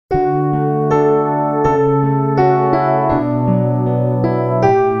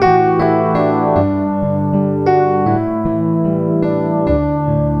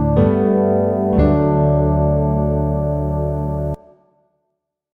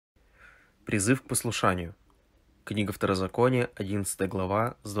Призыв к послушанию. Книга Второзакония, 11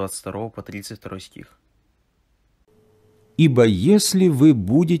 глава, с 22 по 32 стих. «Ибо если вы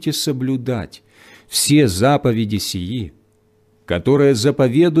будете соблюдать все заповеди сии, которые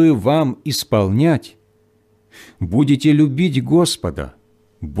заповедую вам исполнять, будете любить Господа,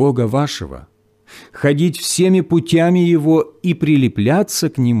 Бога вашего, ходить всеми путями Его и прилепляться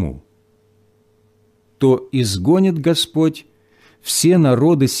к Нему, то изгонит Господь все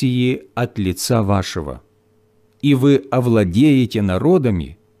народы сии от лица вашего, и вы овладеете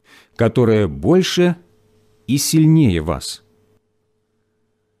народами, которые больше и сильнее вас.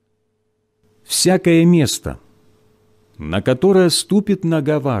 Всякое место, на которое ступит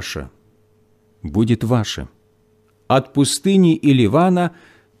нога ваша, будет ваше. От пустыни и Ливана,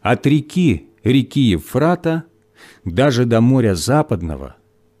 от реки Евфрата, даже до моря Западного,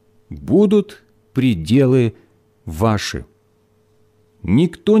 будут пределы ваши.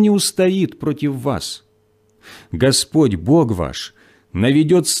 Никто не устоит против вас. Господь Бог ваш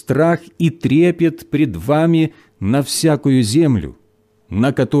наведет страх и трепет пред вами на всякую землю,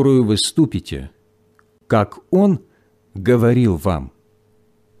 на которую вы ступите, как Он говорил вам.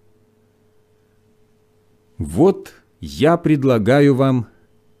 Вот я предлагаю вам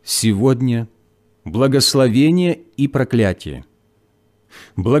сегодня благословение и проклятие.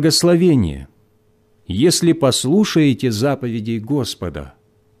 Благословение, если послушаете заповедей Господа,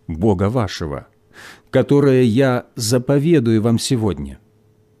 Бога вашего, которые я заповедую вам сегодня.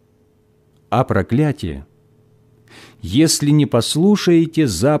 А проклятие, если не послушаете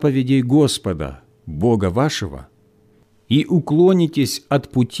заповедей Господа, Бога вашего, и уклонитесь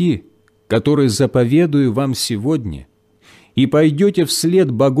от пути, который заповедую вам сегодня, и пойдете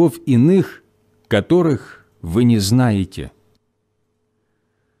вслед богов иных, которых вы не знаете.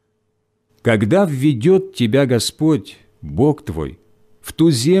 Когда введет тебя Господь, Бог твой, в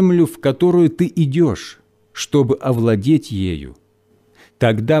ту землю, в которую ты идешь, чтобы овладеть ею,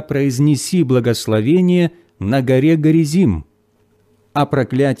 тогда произнеси благословение на горе Горизим, а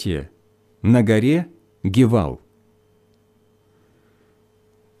проклятие на горе Гевал.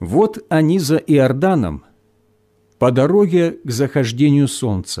 Вот они за Иорданом, по дороге к захождению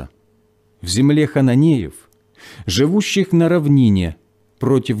солнца, в земле хананеев, живущих на равнине,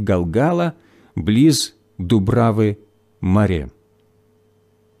 против Галгала, близ Дубравы Море.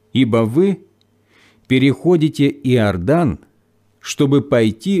 Ибо вы переходите Иордан, чтобы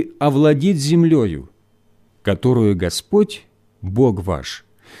пойти овладеть землею, которую Господь, Бог ваш,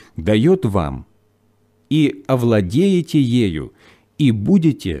 дает вам, и овладеете ею, и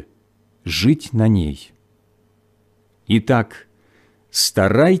будете жить на ней. Итак,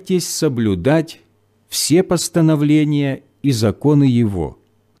 старайтесь соблюдать все постановления и законы Его,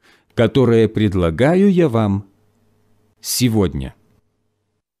 которые предлагаю я вам сегодня».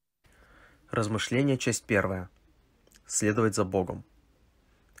 Размышление, часть 1. Следовать за Богом.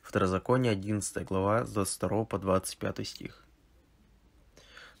 Второзаконие, 11 глава, с 22 по 25 стих.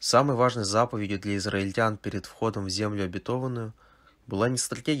 Самой важной заповедью для израильтян перед входом в землю обетованную была не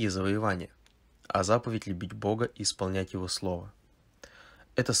стратегия завоевания, а заповедь любить Бога и исполнять Его Слово.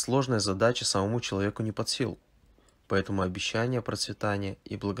 Эта сложная задача самому человеку не под силу, поэтому обещания процветания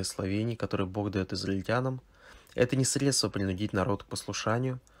и благословений, которые Бог дает израильтянам, это не средство принудить народ к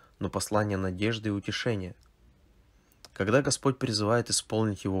послушанию, но послание надежды и утешения. Когда Господь призывает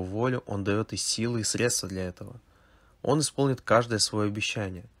исполнить Его волю, Он дает и силы, и средства для этого. Он исполнит каждое свое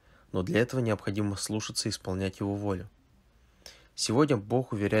обещание, но для этого необходимо слушаться и исполнять Его волю. Сегодня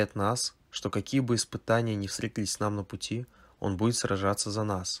Бог уверяет нас, что какие бы испытания ни встретились нам на пути, Он будет сражаться за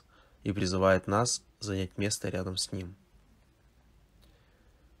нас и призывает нас занять место рядом с Ним.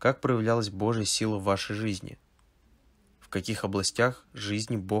 Как проявлялась Божья сила в вашей жизни? В каких областях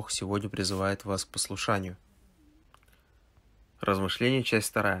жизни Бог сегодня призывает вас к послушанию? Размышление,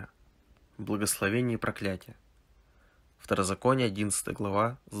 часть 2. Благословение и проклятие. Второзаконие, 11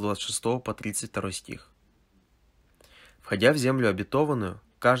 глава, с 26 по 32 стих. Входя в землю обетованную,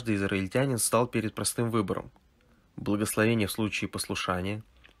 каждый израильтянин стал перед простым выбором: благословение в случае послушания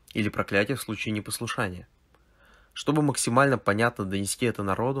или проклятие в случае непослушания. Чтобы максимально понятно донести это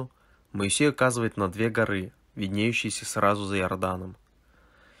народу, Моисей указывает на 2 горы, виднеющиеся сразу за Иорданом.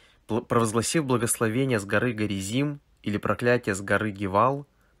 Провозгласив благословение с горы Горизим или проклятие с горы Гевал,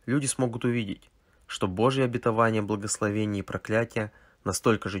 люди смогут увидеть, что Божье обетование благословения и проклятия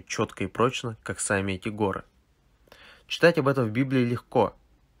настолько же четко и прочно, как сами эти горы. Читать об этом в Библии легко,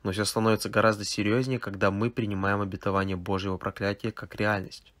 но все становится гораздо серьезнее, когда мы принимаем обетование Божьего проклятия как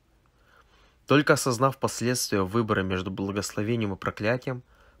реальность. Только осознав последствия выбора между благословением и проклятием,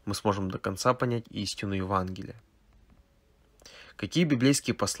 мы сможем до конца понять истину Евангелия. Какие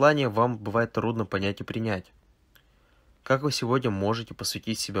библейские послания вам бывает трудно понять и принять? Как вы сегодня можете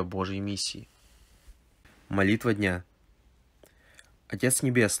посвятить себя Божьей миссии? Молитва дня. Отец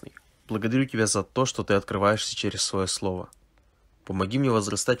Небесный, благодарю Тебя за то, что Ты открываешься через Свое Слово. Помоги мне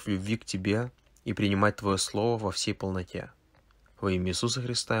возрастать в любви к Тебе и принимать Твое Слово во всей полноте. Во имя Иисуса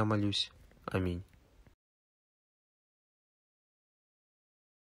Христа я молюсь. Аминь.